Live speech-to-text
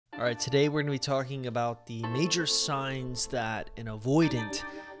All right, today we're going to be talking about the major signs that an avoidant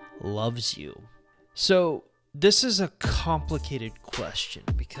loves you. So this is a complicated question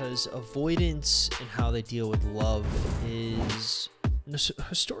because avoidance and how they deal with love is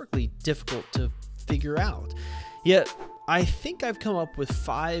historically difficult to figure out. Yet I think I've come up with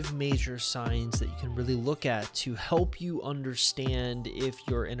 5 major signs that you can really look at to help you understand if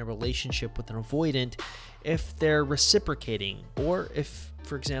you're in a relationship with an avoidant, if they're reciprocating, or if,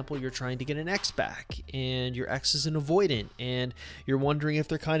 for example, you're trying to get an ex back and your ex is an avoidant and you're wondering if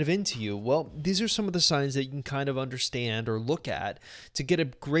they're kind of into you. Well, these are some of the signs that you can kind of understand or look at to get a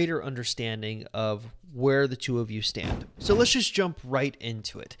greater understanding of where the two of you stand. So let's just jump right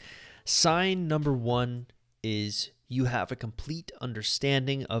into it. Sign number 1 is you have a complete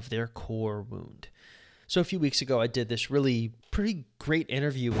understanding of their core wound. So a few weeks ago, I did this really pretty great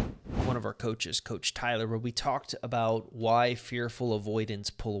interview with one of our coaches, Coach Tyler, where we talked about why fearful avoidants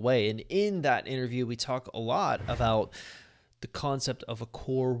pull away. And in that interview, we talk a lot about the concept of a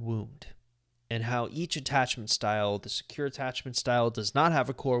core wound and how each attachment style, the secure attachment style does not have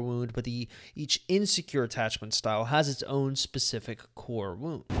a core wound, but each insecure attachment style has its own specific core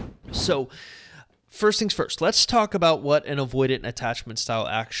wound. So first things first, let's talk about what an avoidant attachment style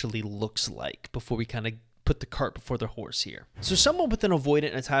actually looks like before we kind of put the cart before the horse here. So someone with an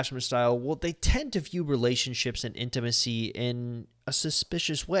avoidant attachment style, well, they tend to view relationships and intimacy in a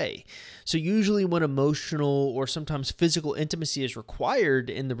suspicious way. So usually when emotional or sometimes physical intimacy is required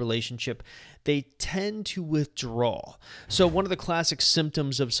in the relationship, they tend to withdraw. So one of the classic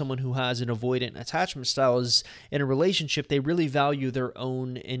symptoms of someone who has an avoidant attachment style is in a relationship, they really value their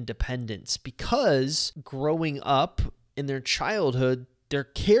own independence because growing up in their childhood, their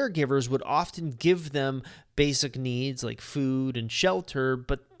caregivers would often give them basic needs like food and shelter,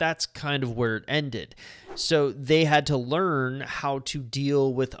 but that's kind of where it ended. So they had to learn how to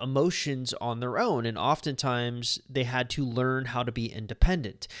deal with emotions on their own, and oftentimes they had to learn how to be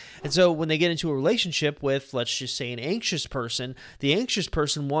independent. And so when they get into a relationship with, let's just say, an anxious person, the anxious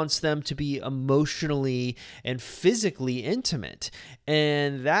person wants them to be emotionally and physically intimate,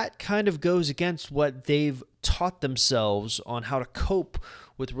 and that kind of goes against what they've taught themselves on how to cope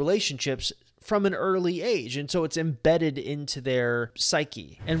with relationships from an early age. And so it's embedded into their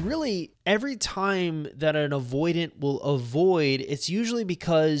psyche. And really, every time that an avoidant will avoid, it's usually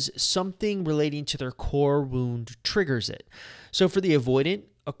because something relating to their core wound triggers it. So for the avoidant,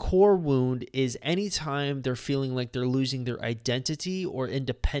 a core wound is anytime they're feeling like they're losing their identity or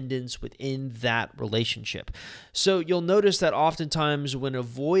independence within that relationship. So you'll notice that oftentimes when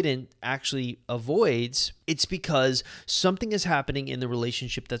avoidant actually avoids, it's because something is happening in the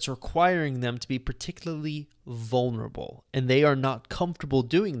relationship that's requiring them to be particularly vulnerable. And they are not comfortable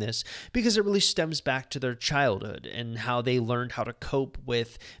doing this because it really stems back to their childhood and how they learned how to cope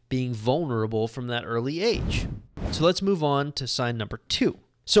with being vulnerable from that early age. So let's move on to sign number 2.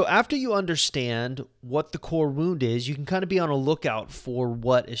 So after you understand what the core wound is, you can kind of be on a lookout for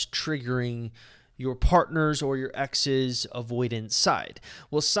what is triggering your partner's or your ex's avoidance side.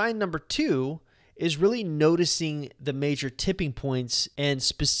 Well, sign number 2 is really noticing the major tipping points, and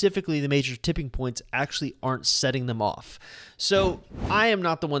specifically the major tipping points actually aren't setting them off. So I am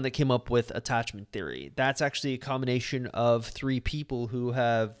not the one that came up with attachment theory. That's actually a combination of 3 people who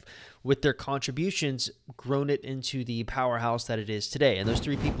have, with their contributions, grown it into the powerhouse that it is today. And those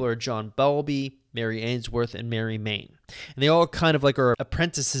 3 people are John Bowlby, Mary Ainsworth, and Mary Main. And they all kind of like are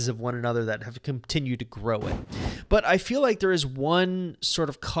apprentices of one another that have continued to grow it. But I feel like there is one sort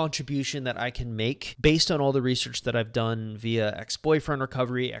of contribution that I can make based on all the research that I've done via ex-boyfriend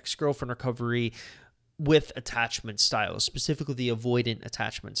recovery, ex-girlfriend recovery, with attachment styles, specifically the avoidant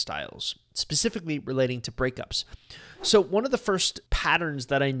attachment styles, specifically relating to breakups. So one of the first patterns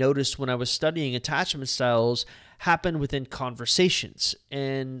that I noticed when I was studying attachment styles happened within conversations.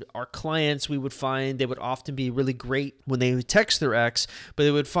 And our clients, we would find they would often be really great when they would text their ex, but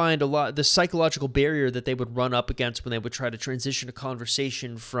they would find the psychological barrier that they would run up against when they would try to transition a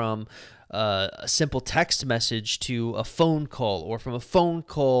conversation from a simple text message to a phone call, or from a phone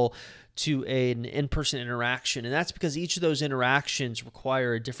call to an in-person interaction. And that's because each of those interactions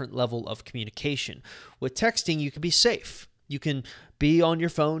require a different level of communication. With texting, you can be safe. You can be on your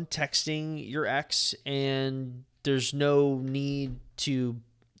phone texting your ex, and there's no need to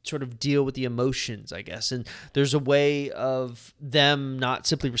sort of deal with the emotions, I guess. And there's a way of them not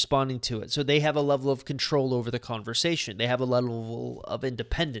simply responding to it. So they have a level of control over the conversation. They have a level of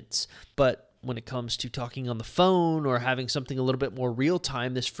independence. But when it comes to talking on the phone or having something a little bit more real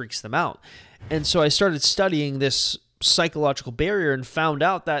time, this freaks them out. And so I started studying this psychological barrier and found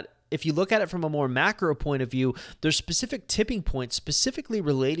out that if you look at it from a more macro point of view, there's specific tipping points specifically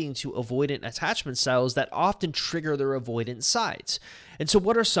relating to avoidant attachment styles that often trigger their avoidant sides. And so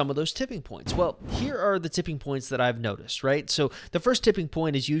what are some of those tipping points? Well, here are the tipping points that I've noticed, right? So the first tipping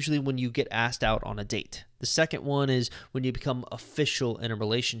point is usually when you get asked out on a date. The second one is when you become official in a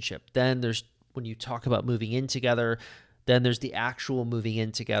relationship. Then there's when you talk about moving in together. Then there's the actual moving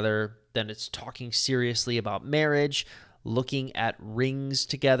in together. Then it's talking seriously about marriage, looking at rings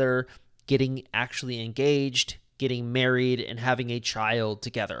together, getting actually engaged, getting married, and having a child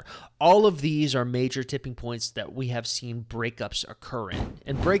together. All of these are major tipping points that we have seen breakups occur in.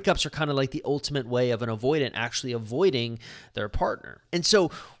 And breakups are kind of like the ultimate way of an avoidant actually avoiding their partner. And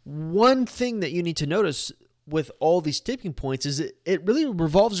so one thing that you need to notice with all these tipping points is it really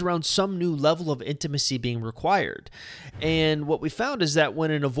revolves around some new level of intimacy being required. And what we found is that when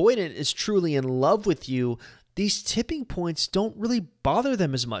an avoidant is truly in love with you, these tipping points don't really bother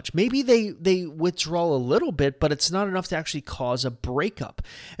them as much. Maybe they withdraw a little bit, but it's not enough to actually cause a breakup.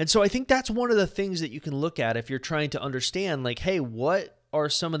 And so I think that's one of the things that you can look at if you're trying to understand, like, hey, what are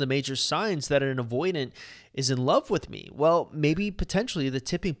some of the major signs that an avoidant is in love with me? Well, maybe potentially the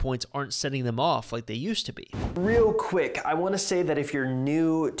tipping points aren't setting them off like they used to be. Real quick, I want to say that if you're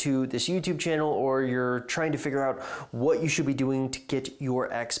new to this YouTube channel or you're trying to figure out what you should be doing to get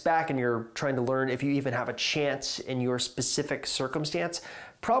your ex back and you're trying to learn if you even have a chance in your specific circumstance,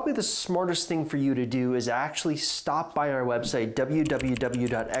 probably the smartest thing for you to do is actually stop by our website,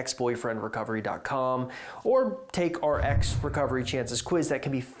 www.exboyfriendrecovery.com, or take our Ex Recovery Chances quiz that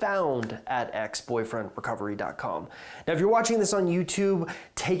can be found at exboyfriendrecovery.com. Now, if you're watching this on YouTube,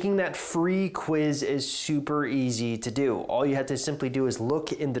 taking that free quiz is super easy to do. All you have to simply do is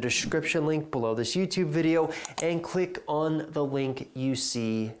look in the description link below this YouTube video and click on the link you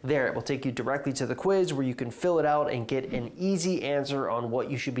see there. It will take you directly to the quiz where you can fill it out and get an easy answer on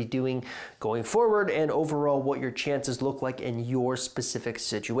what you should be doing going forward and overall what your chances look like in your specific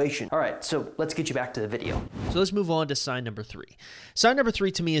situation. All right, so let's get you back to the video. So let's move on to sign number 3. Sign number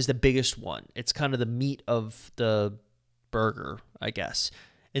 3 to me is the biggest one. It's kind of the meat of the burger, I guess.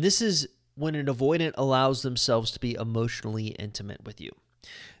 And this is when an avoidant allows themselves to be emotionally intimate with you.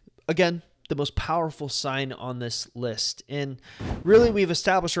 Again, the most powerful sign on this list. And really, we've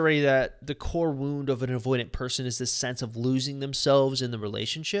established already that the core wound of an avoidant person is this sense of losing themselves in the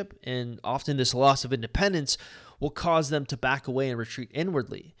relationship. And often this loss of independence will cause them to back away and retreat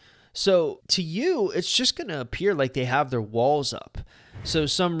inwardly. So to you, it's just going to appear like they have their walls up. So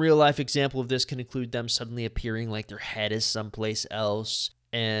some real life example of this can include them suddenly appearing like their head is someplace else.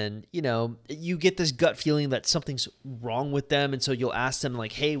 And, you know, you get this gut feeling that something's wrong with them. And so you'll ask them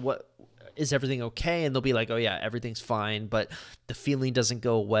like, hey, is everything okay? And they'll be like, oh yeah, everything's fine, but the feeling doesn't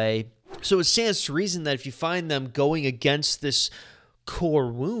go away. So it stands to reason that if you find them going against this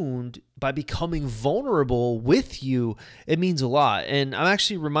core wound by becoming vulnerable with you, it means a lot. And I'm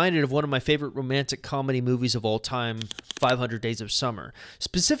actually reminded of one of my favorite romantic comedy movies of all time, 500 Days of Summer.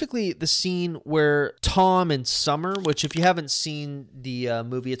 Specifically the scene where Tom and Summer, which if you haven't seen the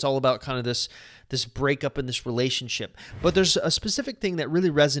movie, it's all about kind of this breakup in this relationship. But there's a specific thing that really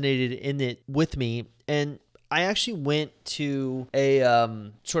resonated in it with me, and I actually went to a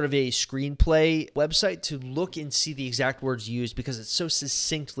sort of a screenplay website to look and see the exact words used because it's so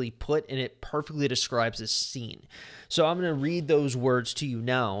succinctly put and it perfectly describes this scene. So I'm going to read those words to you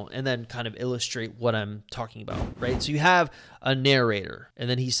now and then kind of illustrate what I'm talking about, right? So you have a narrator, and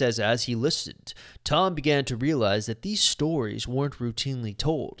then he says, as he listened, Tom began to realize that these stories weren't routinely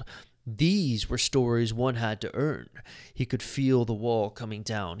told. These were stories one had to earn. He could feel the wall coming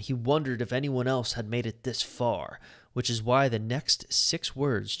down. He wondered if anyone else had made it this far, which is why the next 6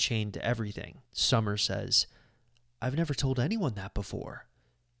 words chained to everything. Summer says, I've never told anyone that before.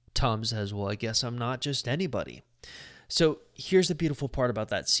 Tom says, well, I guess I'm not just anybody. So here's the beautiful part about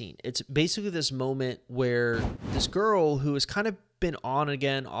that scene. It's basically this moment where this girl who has kind of been on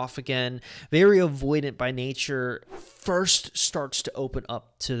again, off again, very avoidant by nature, first starts to open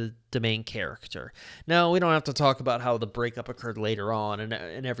up to the main character. Now, we don't have to talk about how the breakup occurred later on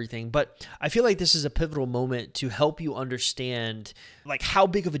and everything, but I feel like this is a pivotal moment to help you understand like how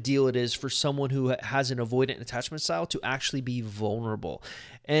big of a deal it is for someone who has an avoidant attachment style to actually be vulnerable.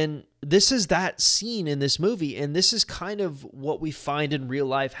 And this is that scene in this movie, and this is kind of what we find in real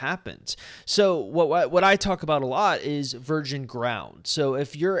life happens. So what I talk about a lot is virgin ground. So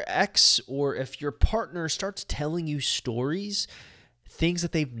if your ex or if your partner starts telling you stories, things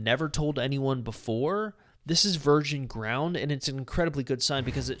that they've never told anyone before, This is virgin ground, and it's an incredibly good sign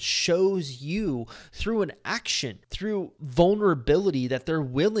because it shows you through an action, through vulnerability, that they're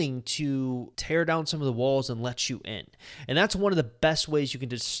willing to tear down some of the walls and let you in. And that's one of the best ways you can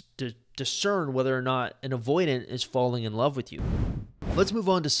discern whether or not an avoidant is falling in love with you. Let's move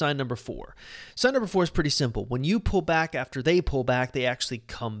on to sign number 4. Sign number 4 is pretty simple. When you pull back after they pull back, they actually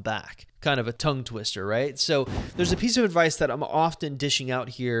come back. Kind of a tongue twister, right? So there's a piece of advice that I'm often dishing out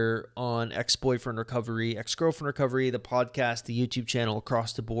here on Ex-Boyfriend Recovery, Ex-Girlfriend Recovery, the podcast, the YouTube channel,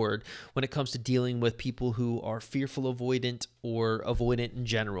 across the board when it comes to dealing with people who are fearful avoidant or avoidant in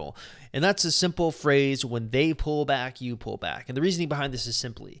general. And that's a simple phrase: when they pull back, you pull back. And the reasoning behind this is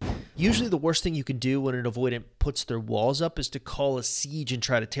simply, usually the worst thing you can do when an avoidant puts their walls up is to call a siege and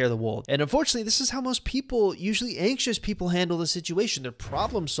try to tear the wall. And unfortunately, this is how most people, usually anxious people, handle the situation. They're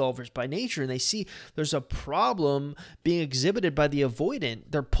problem solvers by nature, and they see there's a problem being exhibited by the avoidant.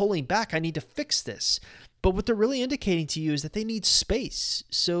 They're pulling back. I need to fix this. But what they're really indicating to you is that they need space.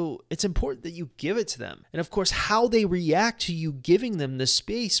 So it's important that you give it to them. And of course, how they react to you giving them the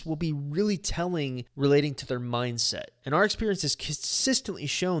space will be really telling relating to their mindset. And our experience has consistently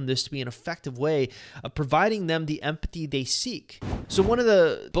shown this to be an effective way of providing them the empathy they seek. So one of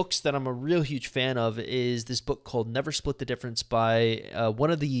the books that I'm a real huge fan of is this book called Never Split the Difference by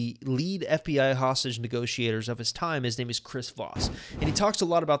one of the lead FBI hostage negotiators of his time. His name is Chris Voss. And he talks a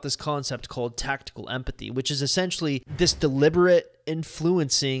lot about this concept called tactical empathy, which is essentially this deliberate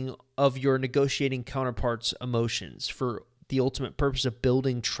influencing of your negotiating counterpart's emotions for the ultimate purpose of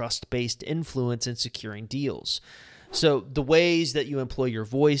building trust-based influence and securing deals. So the ways that you employ your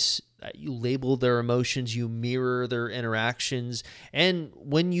voice, you label their emotions, you mirror their interactions, and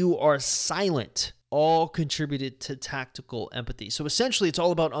when you are silent, all contributed to tactical empathy. So essentially, it's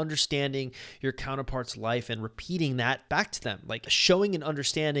all about understanding your counterpart's life and repeating that back to them, like showing an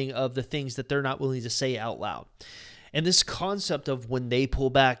understanding of the things that they're not willing to say out loud. And this concept of when they pull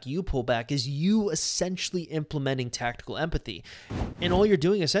back, you pull back, is you essentially implementing tactical empathy. And all you're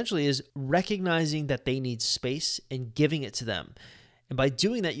doing essentially is recognizing that they need space and giving it to them. And by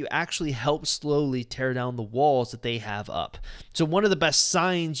doing that, you actually help slowly tear down the walls that they have up. So one of the best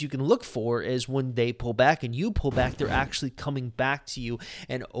signs you can look for is when they pull back and you pull back, they're actually coming back to you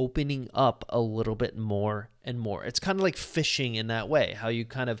and opening up a little bit more and more. It's kind of like fishing in that way, how you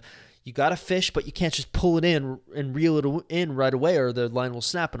got to fish, but you can't just pull it in and reel it in right away, or the line will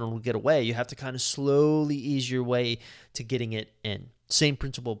snap and it'll get away. You have to kind of slowly ease your way to getting it in. Same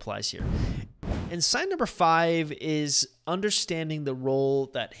principle applies here. And sign number 5 is understanding the role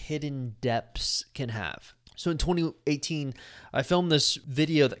that hidden depths can have. So in 2018, I filmed this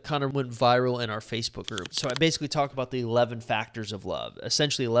video that kind of went viral in our Facebook group. So I basically talk about the 11 factors of love,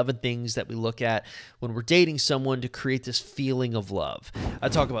 essentially 11 things that we look at when we're dating someone to create this feeling of love. I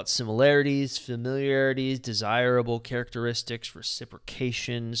talk about similarities, familiarities, desirable characteristics,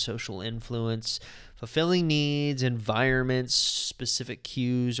 reciprocation, social influence, fulfilling needs, environments, specific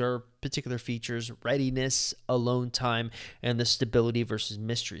cues or particular features, readiness, alone time, and the stability versus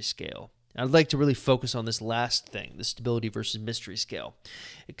mystery scale. I'd like to really focus on this last thing, the stability versus mystery scale,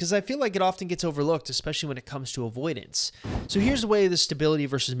 because I feel like it often gets overlooked, especially when it comes to avoidance. So here's the way the stability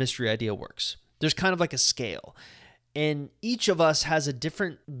versus mystery idea works. There's kind of like a scale, and each of us has a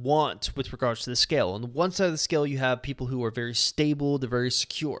different want with regards to the scale. On the one side of the scale, you have people who are very stable, they're very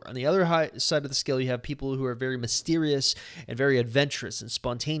secure. On the other side of the scale, you have people who are very mysterious and very adventurous and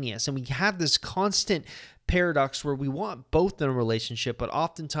spontaneous. And we have this constant paradox where we want both in a relationship, but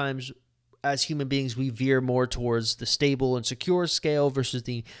oftentimes as human beings, we veer more towards the stable and secure scale versus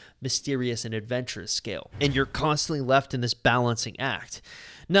the mysterious and adventurous scale. And you're constantly left in this balancing act.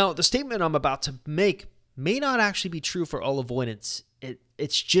 Now, the statement I'm about to make may not actually be true for all avoidants.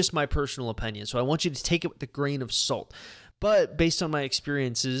 It's just my personal opinion. So I want you to take it with a grain of salt. But based on my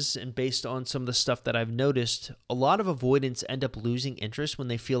experiences and based on some of the stuff that I've noticed, a lot of avoidants end up losing interest when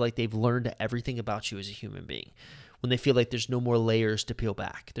they feel like they've learned everything about you as a human being. When they feel like there's no more layers to peel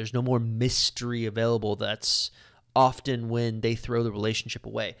back. There's no more mystery available. That's often when they throw the relationship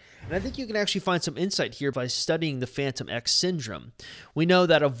away. And I think you can actually find some insight here by studying the Phantom X syndrome. We know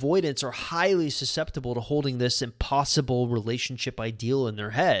that avoidants are highly susceptible to holding this impossible relationship ideal in their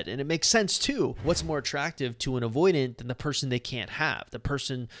head. And it makes sense too. What's more attractive to an avoidant than the person they can't have? The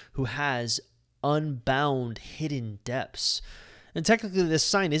person who has unbound hidden depths. And technically this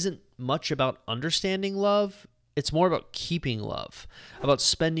sign isn't much about understanding love. It's more about keeping love, about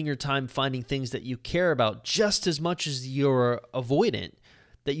spending your time finding things that you care about just as much as you're avoidant,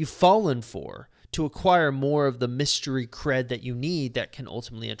 that you've fallen for, to acquire more of the mystery cred that you need that can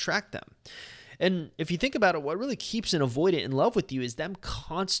ultimately attract them. And if you think about it, what really keeps an avoidant in love with you is them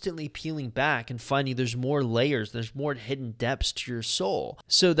constantly peeling back and finding there's more layers, there's more hidden depths to your soul,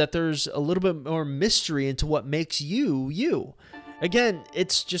 so that there's a little bit more mystery into what makes you, you. Again,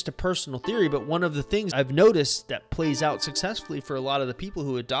 it's just a personal theory, but one of the things I've noticed that plays out successfully for a lot of the people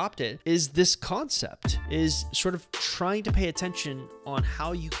who adopt it is this concept, is sort of trying to pay attention on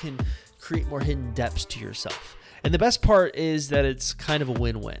how you can create more hidden depths to yourself. And the best part is that it's kind of a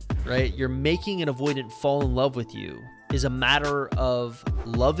win-win, right? You're making an avoidant fall in love with you is a matter of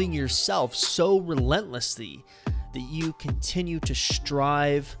loving yourself so relentlessly that you continue to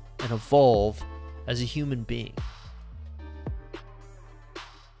strive and evolve as a human being.